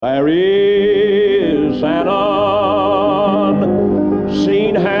There is an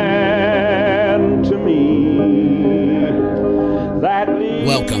unseen hand to me that leads.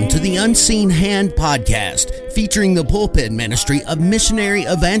 Welcome to the Unseen Hand Podcast, featuring the pulpit ministry of missionary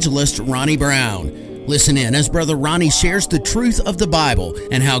evangelist Ronnie Brown. Listen in as Brother Ronnie shares the truth of the Bible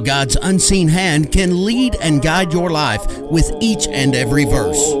and how God's unseen hand can lead and guide your life with each and every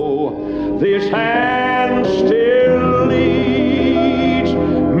verse. This hand still leads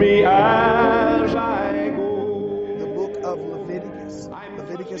me as I go. The book of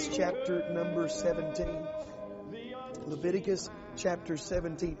Leviticus chapter number 17. Leviticus chapter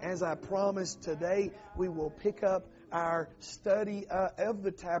 17. As I promised, today we will pick up our study of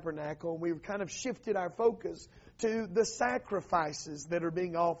the tabernacle. We've kind of shifted our focus to the sacrifices that are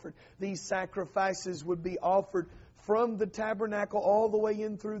being offered. These sacrifices would be offered from the tabernacle all the way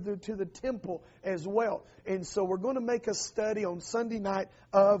in through to the temple as well. And so we're going to make a study on Sunday night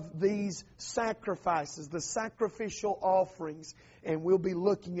of these sacrifices, the sacrificial offerings, and we'll be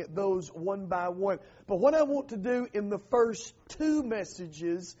looking at those one by one. But what I want to do in the first two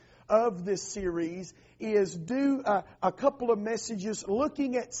messages of this series is do a couple of messages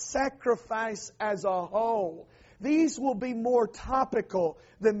looking at sacrifice as a whole. These will be more topical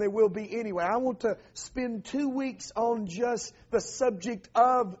than they will be anyway. I want to spend 2 weeks on just the subject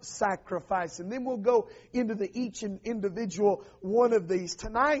of sacrifice, and then we'll go into each and individual one of these.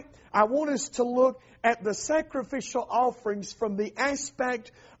 Tonight, I want us to look at the sacrificial offerings from the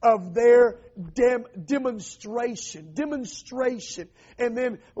aspect of their demonstration. And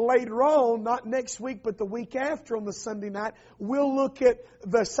then later on, not next week, but the week after on the Sunday night, we'll look at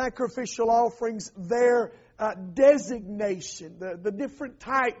the sacrificial offerings, their designation, the different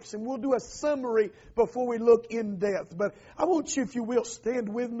types, and we'll do a summary before we look in depth. But I want you, if you will, stand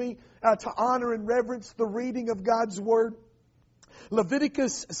with me to honor and reverence the reading of God's Word.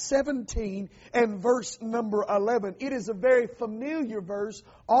 Leviticus 17 and verse number 11. It is a very familiar verse,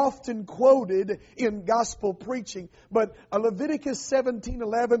 often quoted in gospel preaching. But Leviticus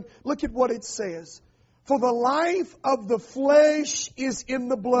 17:11, look at what it says. For the life of the flesh is in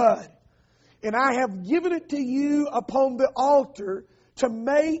the blood, and I have given it to you upon the altar to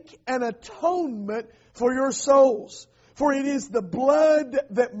make an atonement for your souls. For it is the blood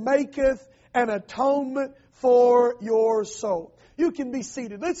that maketh an atonement for your soul. You can be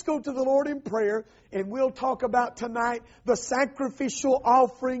seated. Let's go to the Lord in prayer, and we'll talk about tonight the sacrificial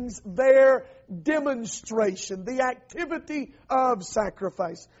offerings, their demonstration, the activity of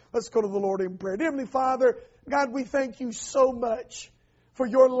sacrifice. Let's go to the Lord in prayer. Dear Heavenly Father, God, we thank you so much for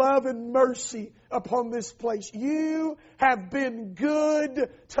your love and mercy upon this place. You have been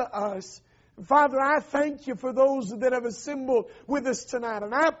good to us. Father, I thank you for those that have assembled with us tonight.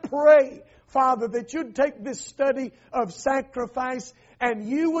 And I pray, Father, that you'd take this study of sacrifice and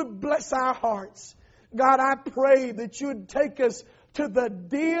you would bless our hearts. God, I pray that you'd take us to the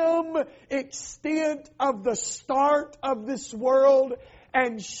dim extent of the start of this world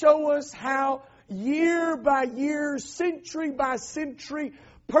and show us how year by year, century by century,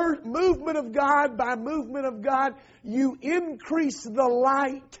 movement of God by movement of God, you increase the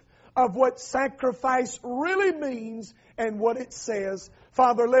light of what sacrifice really means and what it says.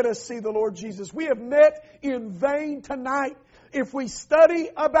 Father, let us see the Lord Jesus. We have met in vain tonight if we study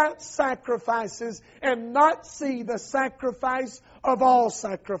about sacrifices and not see the sacrifice of all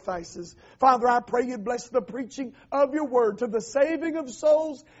sacrifices. Father, I pray you'd bless the preaching of your word to the saving of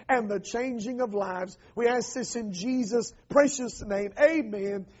souls and the changing of lives. We ask this in Jesus' precious name.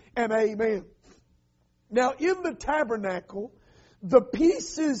 Amen and amen. Now, in the tabernacle, the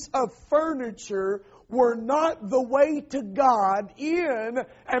pieces of furniture were not the way to God in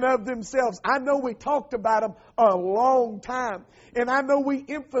and of themselves. I know we talked about them a long time, and I know we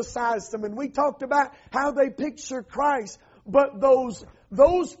emphasized them, and we talked about how they picture Christ. But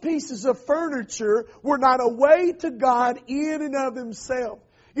those pieces of furniture were not a way to God in and of themselves.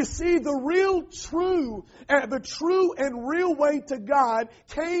 You see, the true and real way to God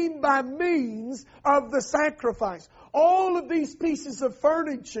came by means of the sacrifice. All of these pieces of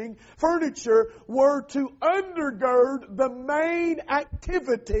furniture were to undergird the main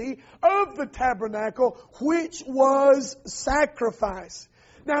activity of the tabernacle, which was sacrifice.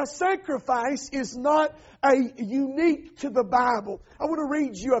 Now, sacrifice is not unique to the Bible. I want to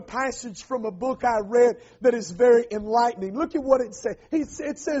read you a passage from a book I read that is very enlightening. Look at what it says.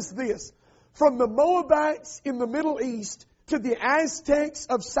 It says this: from the Moabites in the Middle East to the Aztecs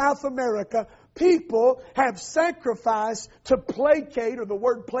of South America, people have sacrificed to placate, or the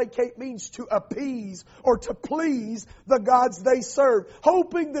word placate means to appease or to please the gods they serve,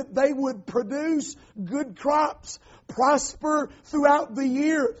 hoping that they would produce good crops, prosper throughout the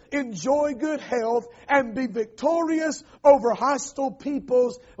year, enjoy good health, and be victorious over hostile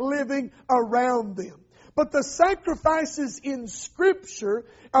peoples living around them. But the sacrifices in Scripture,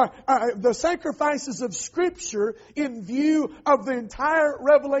 the sacrifices of Scripture in view of the entire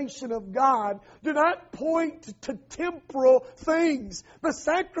revelation of God do not point to temporal things. The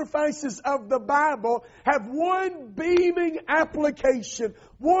sacrifices of the Bible have one beaming application,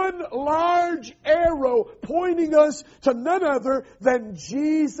 one large arrow pointing us to none other than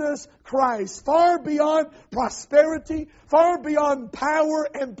Jesus Christ. Far beyond prosperity, far beyond power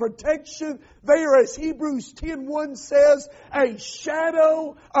and protection, they are, as Hebrews 10:1 says, a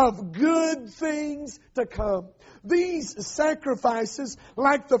shadow of good things to come. These sacrifices,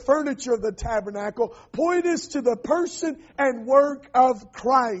 like the furniture of the tabernacle, point us to the person and work of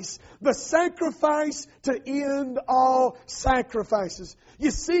Christ, the sacrifice to end all sacrifices.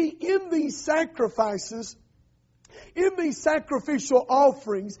 You see, in these sacrifices, in these sacrificial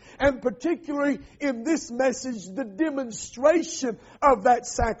offerings, and particularly in this message, the demonstration of that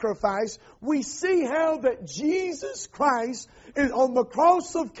sacrifice, we see how that Jesus Christ on the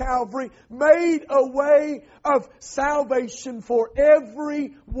cross of Calvary made a way of salvation for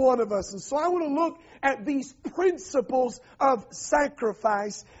every one of us. And so I want to look at these principles of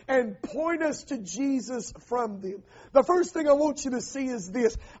sacrifice and point us to Jesus from them. The first thing I want you to see is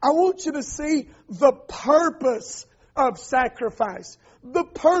this. I want you to see the purpose of sacrifice. The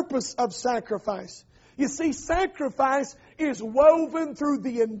purpose of sacrifice. You see, sacrifice is woven through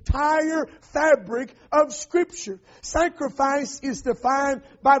the entire fabric of Scripture. Sacrifice is defined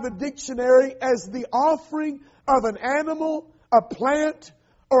by the dictionary as the offering of an animal, a plant,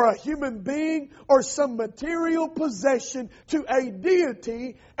 or a human being, or some material possession to a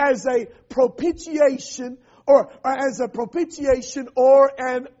deity as a propitiation or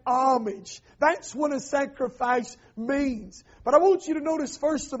an homage. That's what a sacrifice means. But I want you to notice,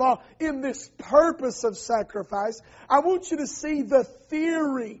 first of all, in this purpose of sacrifice, I want you to see the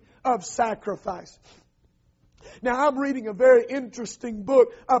theory of sacrifice. Now, I'm reading a very interesting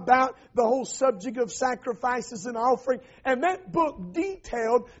book about the whole subject of sacrifices and offering, and that book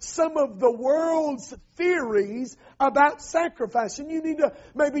detailed some of the world's theories about sacrifice. And you need to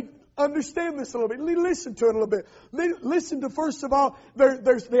maybe understand this a little bit. Listen to it a little bit. Listen to, first of all,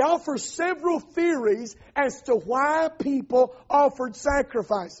 they offer several theories as to why people offered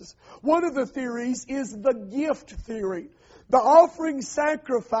sacrifices. One of the theories is the gift theory. In offering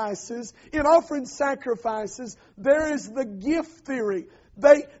sacrifices, there is the gift theory.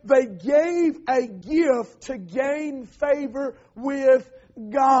 They gave a gift to gain favor with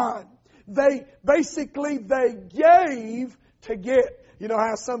God. They gave to get. You know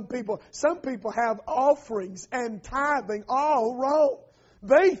how some people have offerings and tithing all wrong.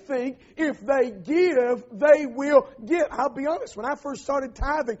 They think if they give, they will get. I'll be honest, when I first started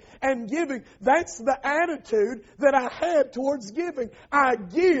tithing and giving, that's the attitude that I had towards giving. I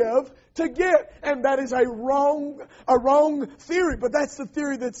give to get. And that is a wrong theory, but that's the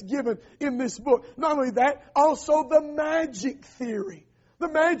theory that's given in this book. Not only that, also the magic theory. The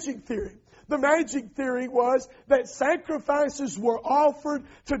magic theory. The magic theory was that sacrifices were offered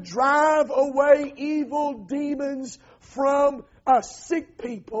to drive away evil demons from sick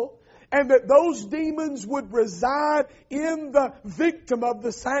people, and that those demons would reside in the victim of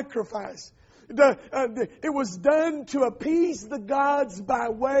the sacrifice. It was done to appease the gods by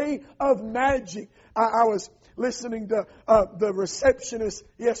way of magic. I was listening to the receptionist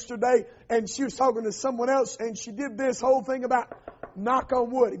yesterday, and she was talking to someone else, and she did this whole thing about knock on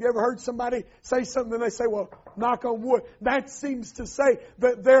wood. Have you ever heard somebody say something and they say, well, knock on wood? That seems to say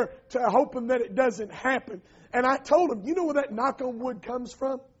that they're hoping that it doesn't happen. And I told them, you know where that knock on wood comes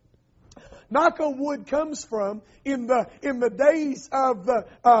from? Knock on wood comes from in the days of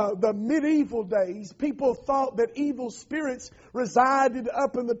the medieval days. People thought that evil spirits resided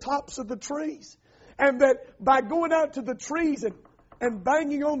up in the tops of the trees, and that by going out to the trees and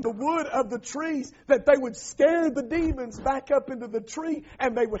banging on the wood of the trees, that they would scare the demons back up into the tree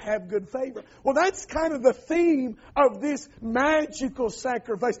and they would have good favor. Well, that's kind of the theme of this magical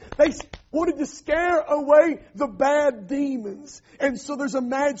sacrifice. They wanted to scare away the bad demons. And so there's a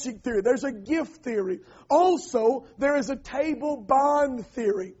magic theory. There's a gift theory. Also, there is a table bond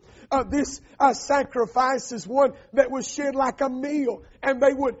theory. This sacrifice is one that was shared like a meal, and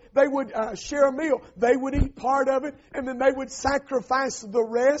they would share a meal. They would eat part of it, and then they would sacrifice sacrifice the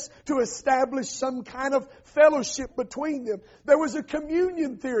rest to establish some kind of fellowship between them. There was a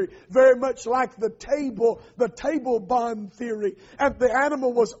communion theory, very much like the table bond theory. And the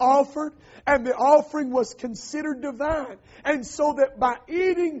animal was offered, and the offering was considered divine. And so that by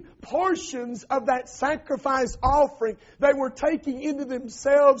eating portions of that sacrifice offering, they were taking into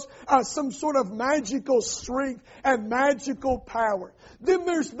themselves some sort of magical strength and magical power. Then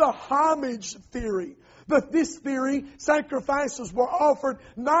there's the homage theory. This theory, sacrifices were offered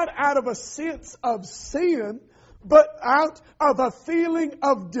not out of a sense of sin, but out of a feeling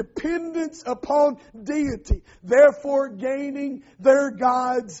of dependence upon deity, therefore gaining their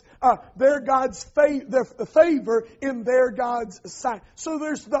God's favor in their God's sight. So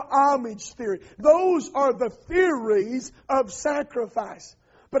there's the homage theory. Those are the theories of sacrifice.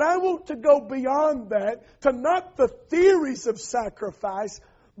 But I want to go beyond that to not the theories of sacrifice,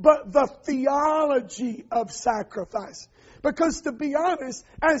 but the theology of sacrifice. Because to be honest,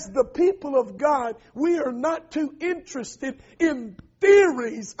 as the people of God, we are not too interested in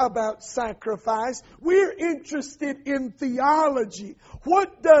theories about sacrifice. We're interested in theology.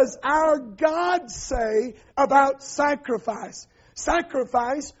 What does our God say about sacrifice?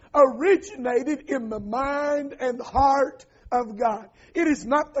 Sacrifice originated in the mind and heart of God. It is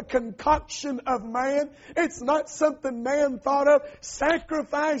not the concoction of man. It's not something man thought of.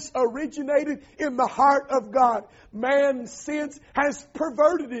 Sacrifice originated in the heart of God. Man's since has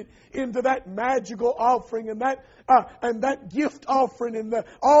perverted it into that magical offering and that gift offering and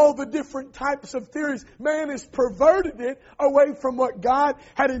all the different types of theories. Man has perverted it away from what God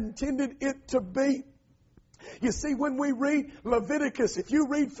had intended it to be. You see, when we read Leviticus, if you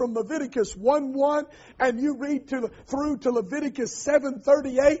read from Leviticus 1:1 and you read through to Leviticus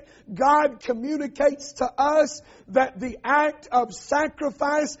 7:38, God communicates to us that the act of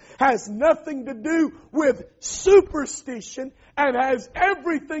sacrifice has nothing to do with superstition and has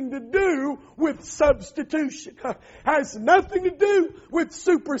everything to do with substitution. Has nothing to do with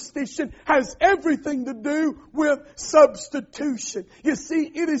superstition, has everything to do with substitution. You see,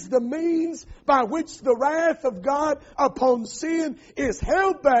 it is the means by which the wrath of God upon sin is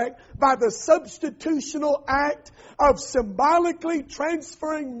held back by the substitutional act of symbolically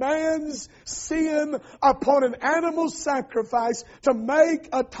transferring man's sin upon an animal sacrifice to make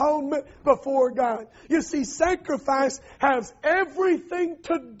atonement before God. You see, sacrifice has everything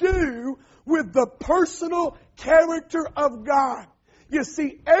to do with the personal character of God. You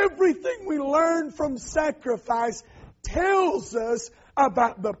see, everything we learn from sacrifice tells us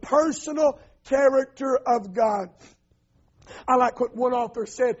about the personal character of God. I like what one author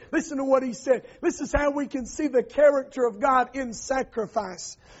said. Listen to what he said. This is how we can see the character of God in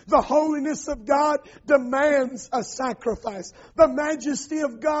sacrifice. The holiness of God demands a sacrifice. The majesty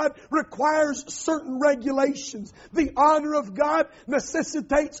of God requires certain regulations. The honor of God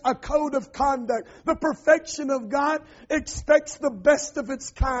necessitates a code of conduct. The perfection of God expects the best of its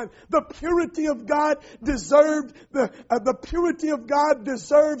kind. The purity of God deserves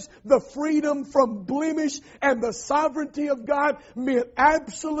the freedom from blemish, and the sovereignty of God meant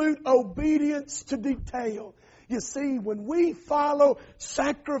absolute obedience to detail. You see, when we follow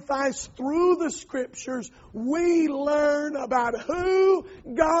sacrifice through the Scriptures, we learn about who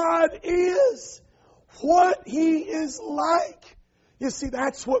God is, what He is like. You see,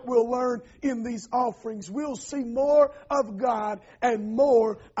 that's what we'll learn in these offerings. We'll see more of God and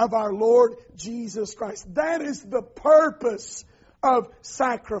more of our Lord Jesus Christ. That is the purpose of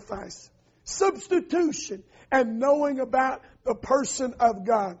sacrifice. Substitution and knowing about the person of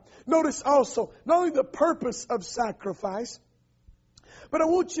God. Notice also, not only the purpose of sacrifice, but I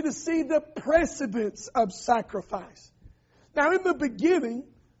want you to see the precedence of sacrifice. Now, in the beginning,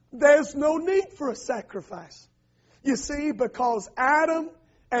 there's no need for a sacrifice. You see, because Adam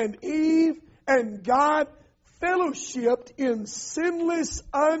and Eve and God fellowshipped in sinless,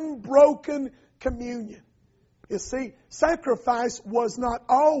 unbroken communion. You see, sacrifice was not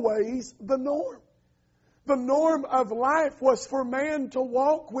always the norm. The norm of life was for man to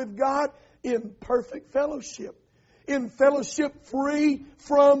walk with God in perfect fellowship, in fellowship free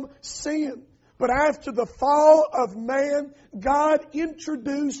from sin. But after the fall of man, God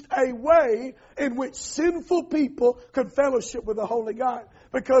introduced a way in which sinful people could fellowship with the Holy God.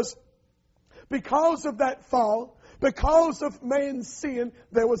 Because of that fall, because of man's sin,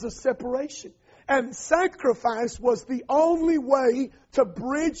 there was a separation. And sacrifice was the only way to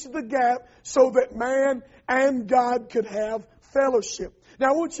bridge the gap so that man and God could have fellowship. Now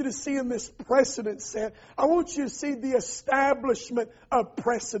I want you to see in this precedent set, I want you to see the establishment of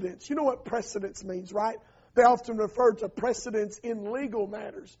precedence. You know what precedence means, right? They often refer to precedence in legal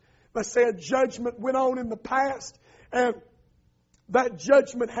matters. Let's say a judgment went on in the past and That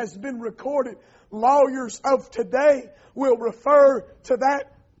judgment has been recorded. Lawyers of today will refer to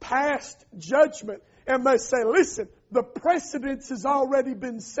that past judgment and they say, listen, the precedence has already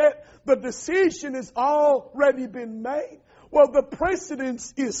been set. The decision has already been made. Well, the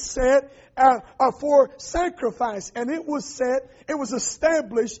precedence is set for sacrifice, and it was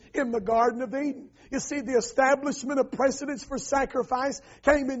established in the Garden of Eden. You see, the establishment of precedence for sacrifice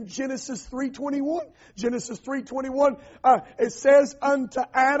came in Genesis 3:21. Genesis 3:21, it says, unto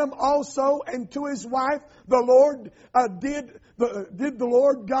Adam also and to his wife, the Lord did the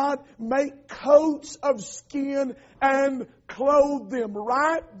Lord God make coats of skin and clothe them.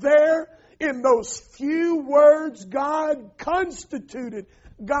 Right there in those few words, God constituted,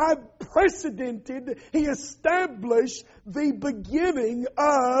 God precedented, He established the beginning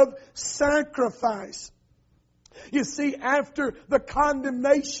of sacrifice. You see, after the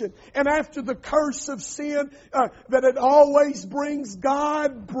condemnation and after the curse of sin that it always brings,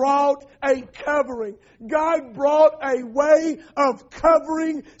 God brought a covering. God brought a way of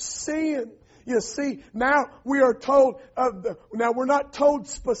covering sin. You see, now we are told, now we're not told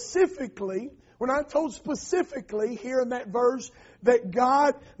specifically here in that verse that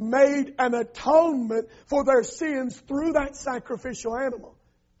God made an atonement for their sins through that sacrificial animal.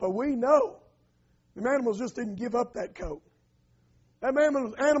 But we know the animals just didn't give up that coat. Them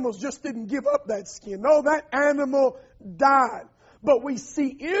animals just didn't give up that skin. No, that animal died. But we see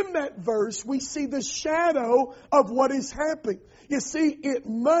in that verse, we see the shadow of what is happening. You see, it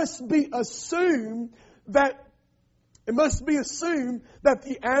must be assumed that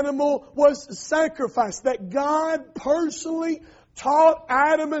the animal was sacrificed, that God personally taught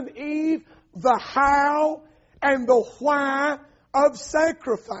Adam and Eve the how and the why of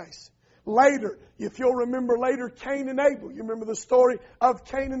sacrifice. Later, if you'll remember later, Cain and Abel. You remember the story of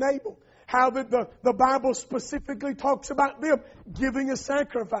Cain and Abel. How the Bible specifically talks about them giving a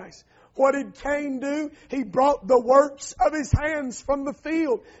sacrifice. What did Cain do? He brought the works of his hands from the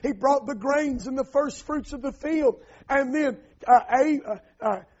field. He brought the grains and the first fruits of the field. And then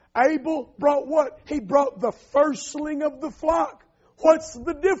Abel brought what? He brought the firstling of the flock. What's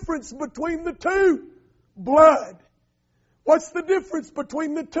the difference between the two? Blood. What's the difference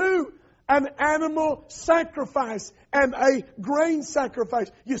between the two? An animal sacrifice and a grain sacrifice.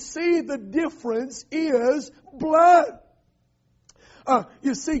 You see, the difference is blood.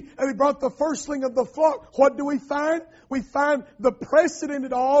 You see, he brought the firstling of the flock. What do we find? We find the precedent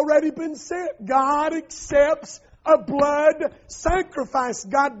had already been set. God accepts a blood sacrifice.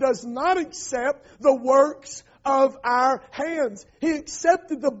 God does not accept the works of our hands. He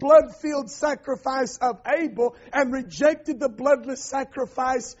accepted the blood-filled sacrifice of Abel and rejected the bloodless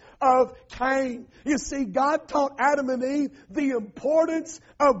sacrifice of Cain. You see, God taught Adam and Eve the importance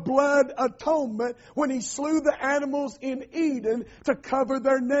of blood atonement when He slew the animals in Eden to cover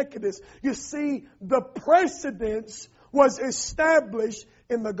their nakedness. You see, the precedence was established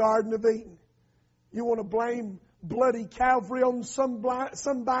in the Garden of Eden. You want to blame bloody Calvary on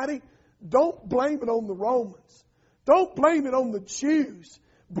somebody? Don't blame it on the Romans. Don't blame it on the Jews.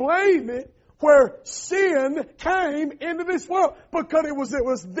 Blame it where sin came into this world. Because it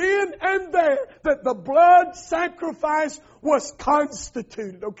was then and there that the blood sacrifice was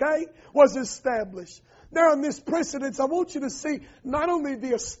constituted, okay? Was established. Now in this precedence, I want you to see not only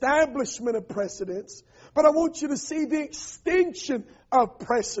the establishment of precedence, but I want you to see the extension of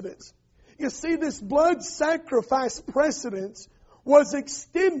precedence. You see, this blood sacrifice precedence was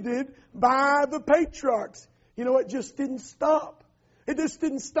extended by the patriarchs. You know, it just didn't stop. It just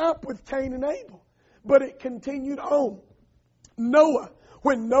didn't stop with Cain and Abel. But it continued on. Noah,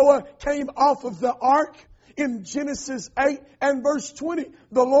 when Noah came off of the ark in Genesis 8 and verse 20,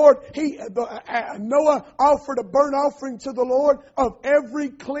 Noah offered a burnt offering to the Lord of every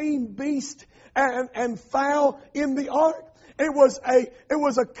clean beast and fowl in the ark. It was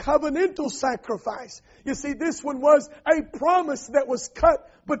a covenantal sacrifice. You see, this one was a promise that was cut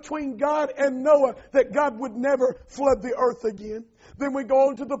between God and Noah that God would never flood the earth again. Then we go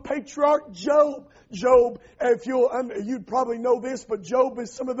on to the patriarch Job. Job, if you'd probably know this, but Job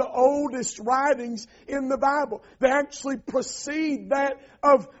is some of the oldest writings in the Bible. They actually precede that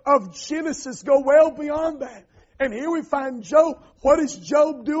of Genesis, go well beyond that. And here we find Job. What is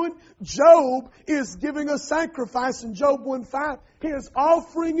Job doing? Job is giving a sacrifice in Job 1:5. He is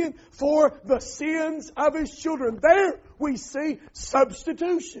offering it for the sins of his children. There we see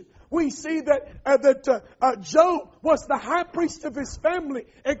substitution. We see that Job was the high priest of his family,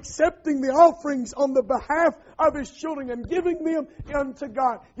 accepting the offerings on the behalf of his children and giving them unto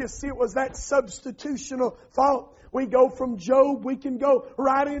God. You see, it was that substitutional thought. We go from Job, we can go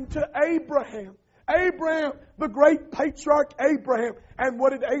right into Abraham. Abraham, the great patriarch Abraham. And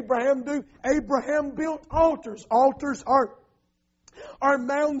what did Abraham do? Abraham built altars. Altars are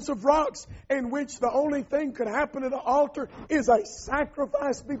mounds of rocks in which the only thing could happen at an altar is a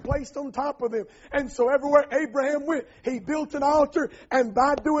sacrifice be placed on top of them. And so everywhere Abraham went, he built an altar, and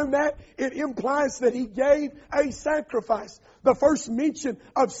by doing that, it implies that he gave a sacrifice. The first mention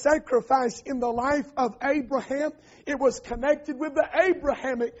of sacrifice in the life of Abraham, it was connected with the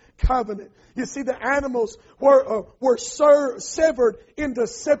Abrahamic covenant. You see, the animals were severed into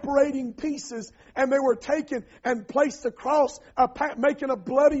separating pieces, and they were taken and placed across a path, making a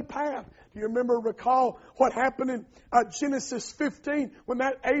bloody path. Do you recall what happened in Genesis 15 when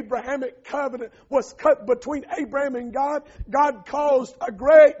that Abrahamic covenant was cut between Abraham and God? God caused a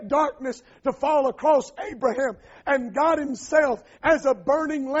great darkness to fall across Abraham. And God Himself, as a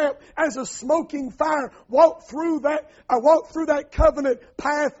burning lamp, as a smoking fire, walked through that covenant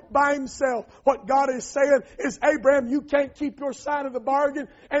path by Himself. What God is saying is, Abraham, you can't keep your side of the bargain.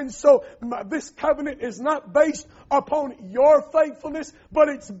 And so this covenant is not based upon your faithfulness, but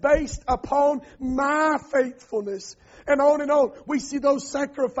it's based upon my faithfulness. And on we see those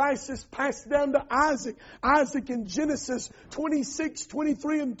sacrifices passed down to Isaac. Isaac in Genesis 26,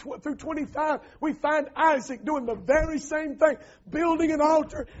 23 through 25, we find Isaac doing the very same thing, building an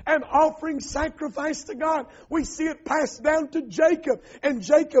altar and offering sacrifice to God. We see it passed down to Jacob. And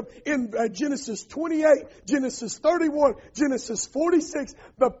Jacob in Genesis 28, Genesis 31, Genesis 46,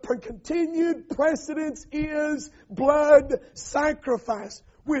 the continued precedence is blood sacrifice.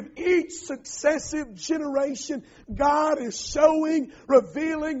 With each successive generation, God is showing,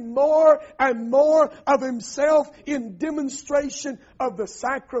 revealing more and more of Himself in demonstration of the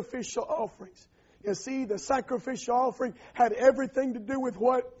sacrificial offerings. You see, the sacrificial offering had everything to do with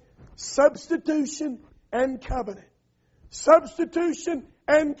what? Substitution and covenant. Substitution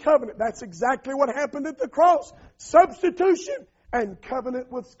and covenant. That's exactly what happened at the cross. Substitution and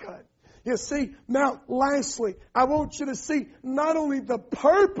covenant was cut. You see, now lastly, I want you to see not only the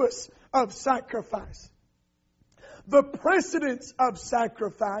purpose of sacrifice, the precedence of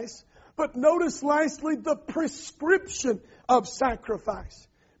sacrifice, but notice lastly the prescription of sacrifice.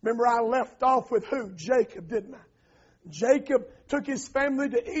 Remember, I left off with who? Jacob, didn't I? Jacob took his family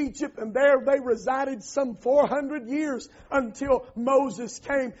to Egypt, and there they resided some 400 years until Moses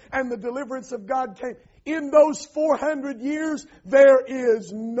came and the deliverance of God came. In those 400 years, there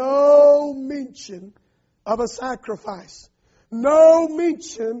is no mention of a sacrifice. No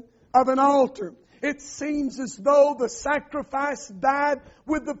mention of an altar. It seems as though the sacrifice died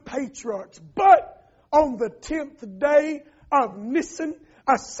with the patriarchs. But on the 10th day of Nisan,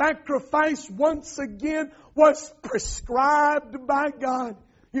 a sacrifice once again was prescribed by God.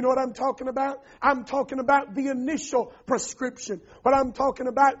 You know what I'm talking about? I'm talking about the initial prescription. What I'm talking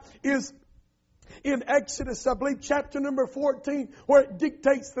about is in Exodus, I believe, chapter number 14, where it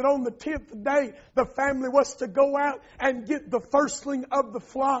dictates that on the 10th day, the family was to go out and get the firstling of the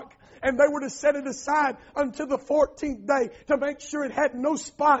flock. And they were to set it aside until the 14th day to make sure it had no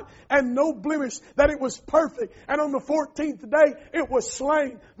spot and no blemish, that it was perfect. And on the 14th day, it was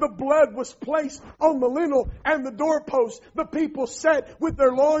slain. The blood was placed on the lintel and the doorpost. The people sat with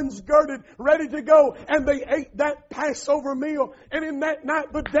their loins girded, ready to go, and they ate that Passover meal. And in that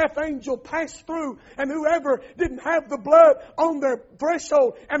night, the death angel passed through, and whoever didn't have the blood on their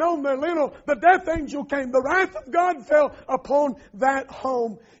threshold and on their lintel, the death angel came. The wrath of God fell upon that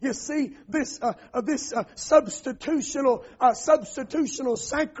home. You see, this substitutional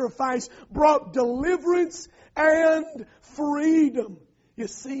sacrifice brought deliverance and freedom. You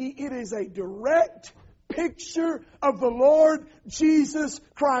see, it is a direct picture of the Lord Jesus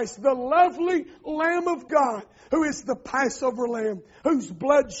Christ, the lovely Lamb of God, who is the Passover Lamb, whose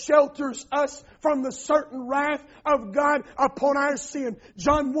blood shelters us from the certain wrath of God upon our sin.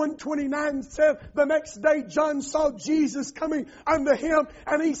 John 1:29 said, the next day John saw Jesus coming unto him,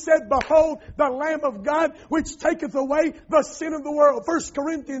 and he said, behold, the Lamb of God, which taketh away the sin of the world. 1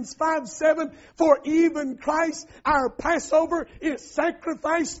 Corinthians 5:7, for even Christ, our Passover, is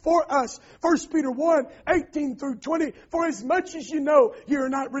sacrificed for us. 1 Peter 1:18 through 20, for as much as you know, you are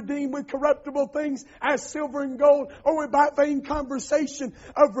not redeemed with corruptible things as silver and gold, or by vain conversation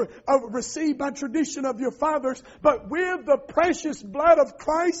of received by tradition of your fathers, but with the precious blood of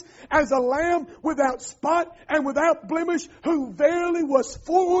Christ, as a lamb without spot and without blemish, who verily was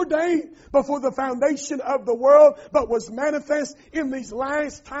foreordained before the foundation of the world, but was manifest in these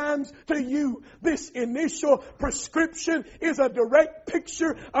last times to you. This initial prescription is a direct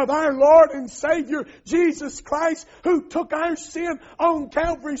picture of our Lord and Savior, Jesus Christ, Christ who took our sin on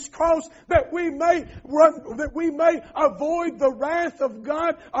Calvary's cross that we may avoid the wrath of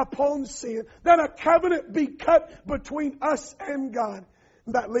God upon sin. That a covenant be cut between us and God.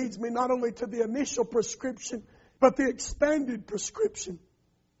 And that leads me not only to the initial prescription, but the expanded prescription.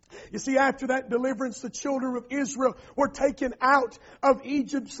 You see, after that deliverance, the children of Israel were taken out of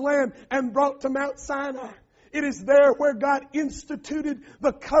Egypt's land and brought to Mount Sinai. It is there where God instituted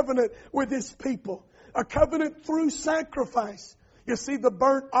the covenant with His people. A covenant through sacrifice. You see, the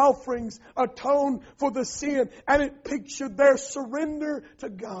burnt offerings atoned for the sin, and it pictured their surrender to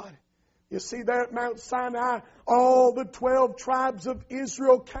God. You see, there at Mount Sinai, all the 12 tribes of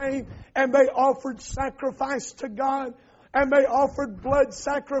Israel came and they offered sacrifice to God. And they offered blood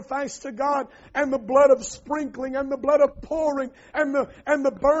sacrifice to God, and the blood of sprinkling, and the blood of pouring, and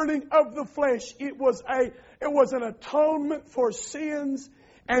the burning of the flesh. It was an atonement for sins,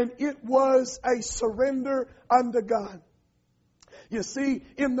 and it was a surrender unto God. You see,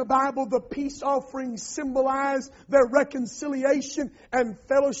 in the Bible, the peace offerings symbolize their reconciliation and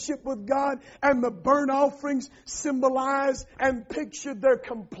fellowship with God, and the burnt offerings symbolize and pictured their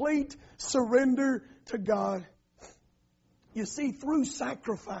complete surrender to God. You see, through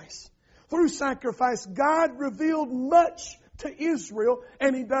sacrifice, God revealed much to Israel,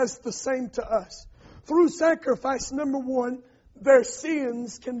 and He does the same to us. Through sacrifice, number one, their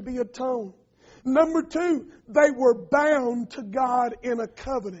sins can be atoned. Number two, they were bound to God in a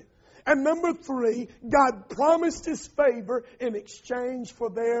covenant. And number three, God promised His favor in exchange for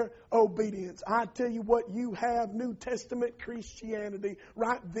their obedience. I tell you what, you have New Testament Christianity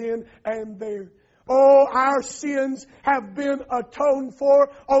right then and there. Oh, our sins have been atoned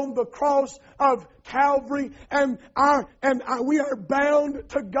for on the cross of Calvary, and we are bound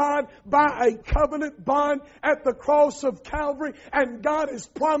to God by a covenant bond at the cross of Calvary, and God has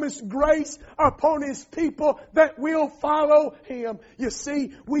promised grace upon His people that will follow Him. You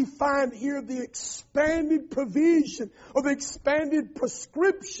see, we find here the expanded provision or the expanded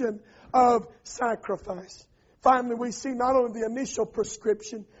prescription of sacrifice. Finally, we see not only the initial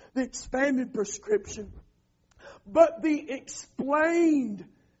prescription, the expanded prescription, but the explained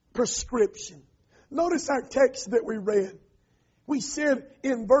prescription. Notice our text that we read. We said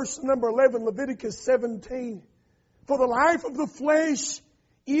in verse number 11, Leviticus 17, "For the life of the flesh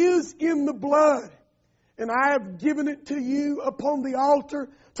is in the blood, and I have given it to you upon the altar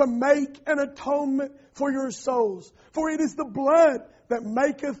to make an atonement for your souls. For it is the blood that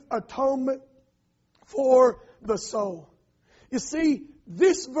maketh atonement for the soul." You see,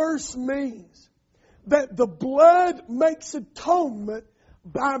 this verse means that the blood makes atonement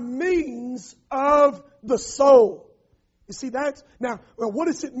by means of the soul. You see, that's... Now, what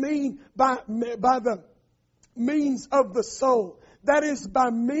does it mean by the means of the soul? That is by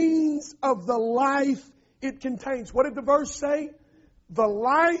means of the life it contains. What did the verse say? The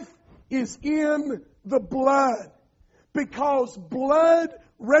life is in the blood. Because blood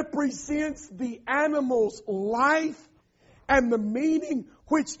represents the animal's life and the meaning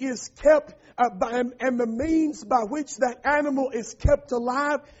which is kept and the means by which that animal is kept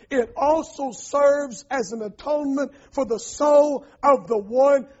alive. It also serves as an atonement for the soul of the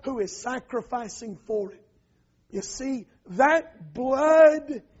one who is sacrificing for it. You see, that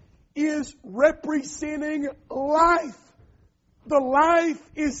blood is representing life. The life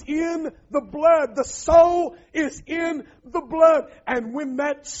is in the blood. The soul is in the blood. And when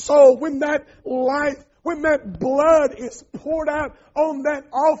that soul, when that life, when that blood is poured out on that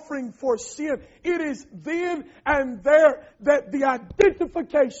offering for sin, it is then and there that the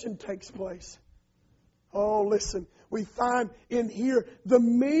identification takes place. Oh, listen, we find in here the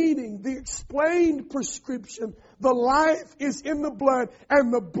meaning, the explained prescription. The life is in the blood,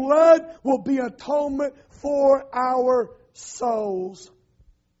 and the blood will be atonement for our souls.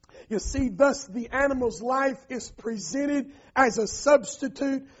 You see, thus the animal's life is presented as a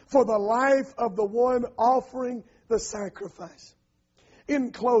substitute for the life of the one offering the sacrifice.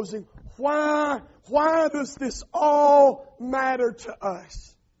 In closing, why does this all matter to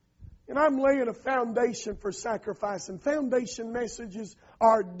us? And I'm laying a foundation for sacrifice, and foundation messages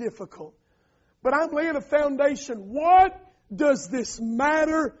are difficult. But I'm laying a foundation. What does this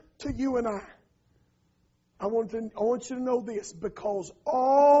matter to you and I? I want you to know this, because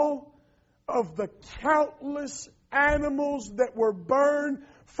all of the countless animals that were burned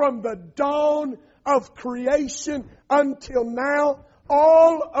from the dawn of creation until now,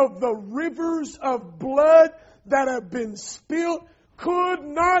 all of the rivers of blood that have been spilled could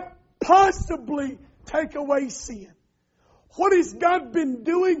not possibly take away sin. What has God been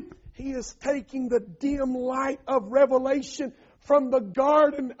doing? He is taking the dim light of revelation from the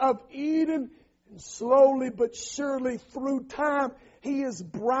Garden of Eden, And slowly but surely through time, He is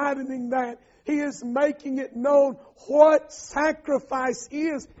brightening that. He is making it known what sacrifice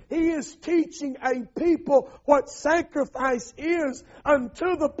is. He is teaching a people what sacrifice is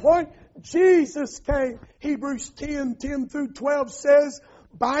unto the point Jesus came. Hebrews 10 through 12 says,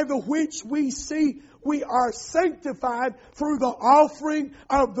 by the which we see we are sanctified through the offering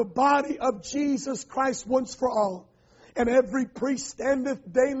of the body of Jesus Christ once for all. And every priest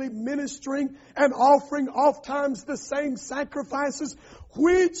standeth daily ministering and offering oftentimes the same sacrifices,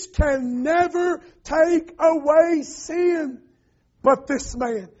 which can never take away sin. But this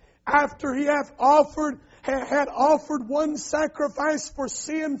man, after he had offered one sacrifice for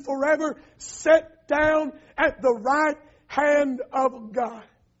sin forever, sat down at the right hand of God.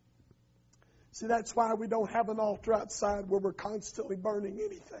 See, that's why we don't have an altar outside where we're constantly burning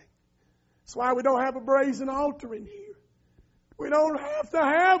anything. That's why we don't have a brazen altar in here. We don't have to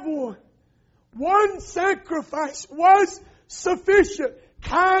have one. One sacrifice was sufficient,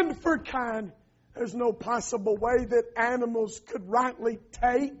 kind for kind. There's no possible way that animals could rightly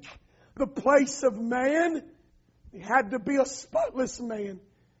take the place of man. He had to be a spotless man.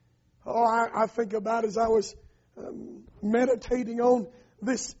 Oh, I think about as I was meditating on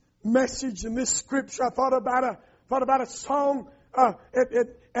this message and this scripture, I thought about a song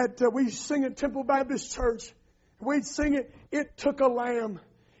we sing at Temple Baptist Church. We'd sing it, "It took a lamb.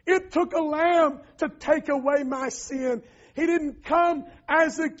 It took a lamb to take away my sin." He didn't come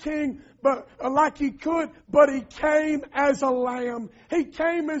as a king, but like He could, but He came as a lamb. He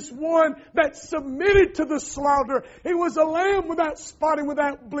came as one that submitted to the slaughter. He was a lamb without spot and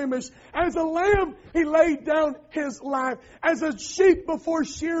without blemish. As a lamb, He laid down His life. As a sheep before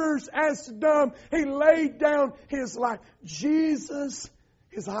shearers, as dumb, He laid down His life. Jesus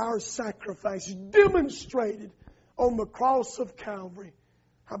is our sacrifice, demonstrated on the cross of Calvary.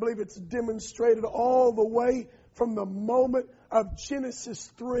 I believe it's demonstrated all the way from the moment of Genesis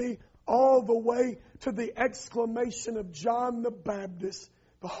 3 all the way to the exclamation of John the Baptist,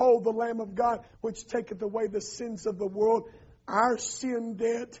 "Behold the Lamb of God, which taketh away the sins of the world." Our sin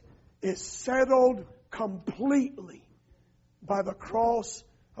debt is settled completely by the cross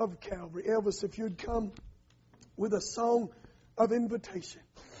of Calvary. Elvis, if you'd come with a song of invitation.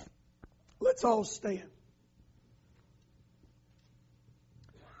 Let's all stand.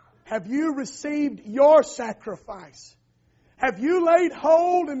 Have you received your sacrifice? Have you laid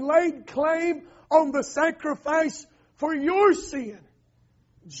hold and laid claim on the sacrifice for your sin?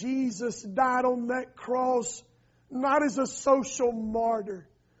 Jesus died on that cross not as a social martyr,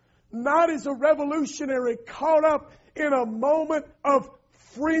 not as a revolutionary caught up in a moment of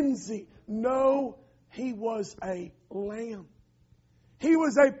frenzy. No, He was a lamb. He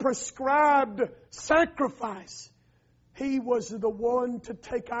was a prescribed sacrifice. He was the one to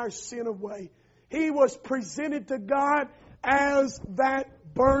take our sin away. He was presented to God as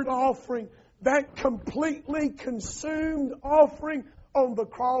that burnt offering, that completely consumed offering on the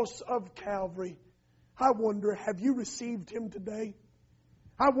cross of Calvary. I wonder, have you received Him today?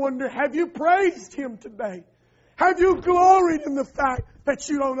 I wonder, have you praised Him today? Have you gloried in the fact that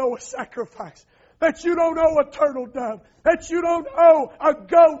you don't owe a sacrifice? That you don't owe a turtle dove. That you don't owe a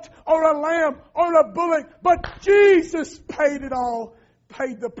goat or a lamb or a bullock. But Jesus paid it all.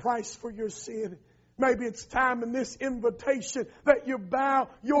 Paid the price for your sin. Maybe it's time in this invitation that you bow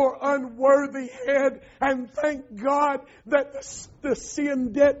your unworthy head and thank God that the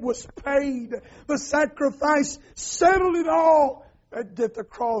sin debt was paid. The sacrifice settled it all at the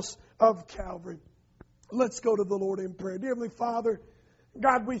cross of Calvary. Let's go to the Lord in prayer. Dear Heavenly Father,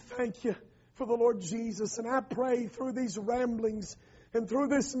 God, we thank You for the Lord Jesus. And I pray through these ramblings and through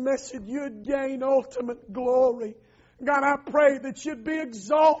this message, You'd gain ultimate glory. God, I pray that You'd be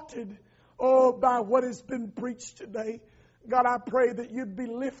exalted, by what has been preached today. God, I pray that You'd be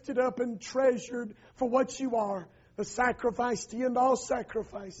lifted up and treasured for what You are, the sacrifice to end all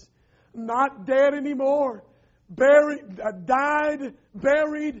sacrifice. Not dead anymore, died,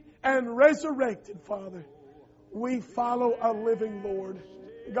 buried, and resurrected, Father. We follow a living Lord.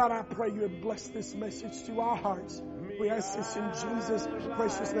 God, I pray You would bless this message to our hearts. We ask this in Jesus'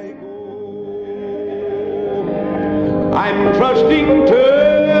 precious name. I'm trusting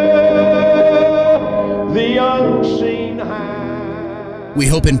to the unseen hand. We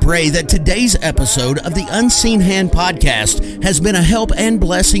hope and pray that today's episode of the Unseen Hand podcast has been a help and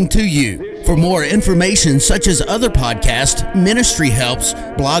blessing to you. For more information such as other podcasts, ministry helps,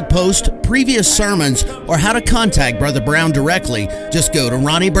 blog posts, previous sermons, or how to contact Brother Brown directly, just go to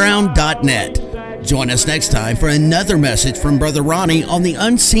ronniebrown.net. Join us next time for another message from Brother Ronnie on the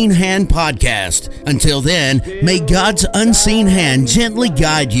Unseen Hand podcast. Until then, may God's unseen hand gently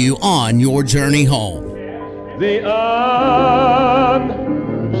guide you on your journey home. The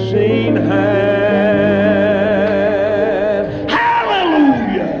unseen hand.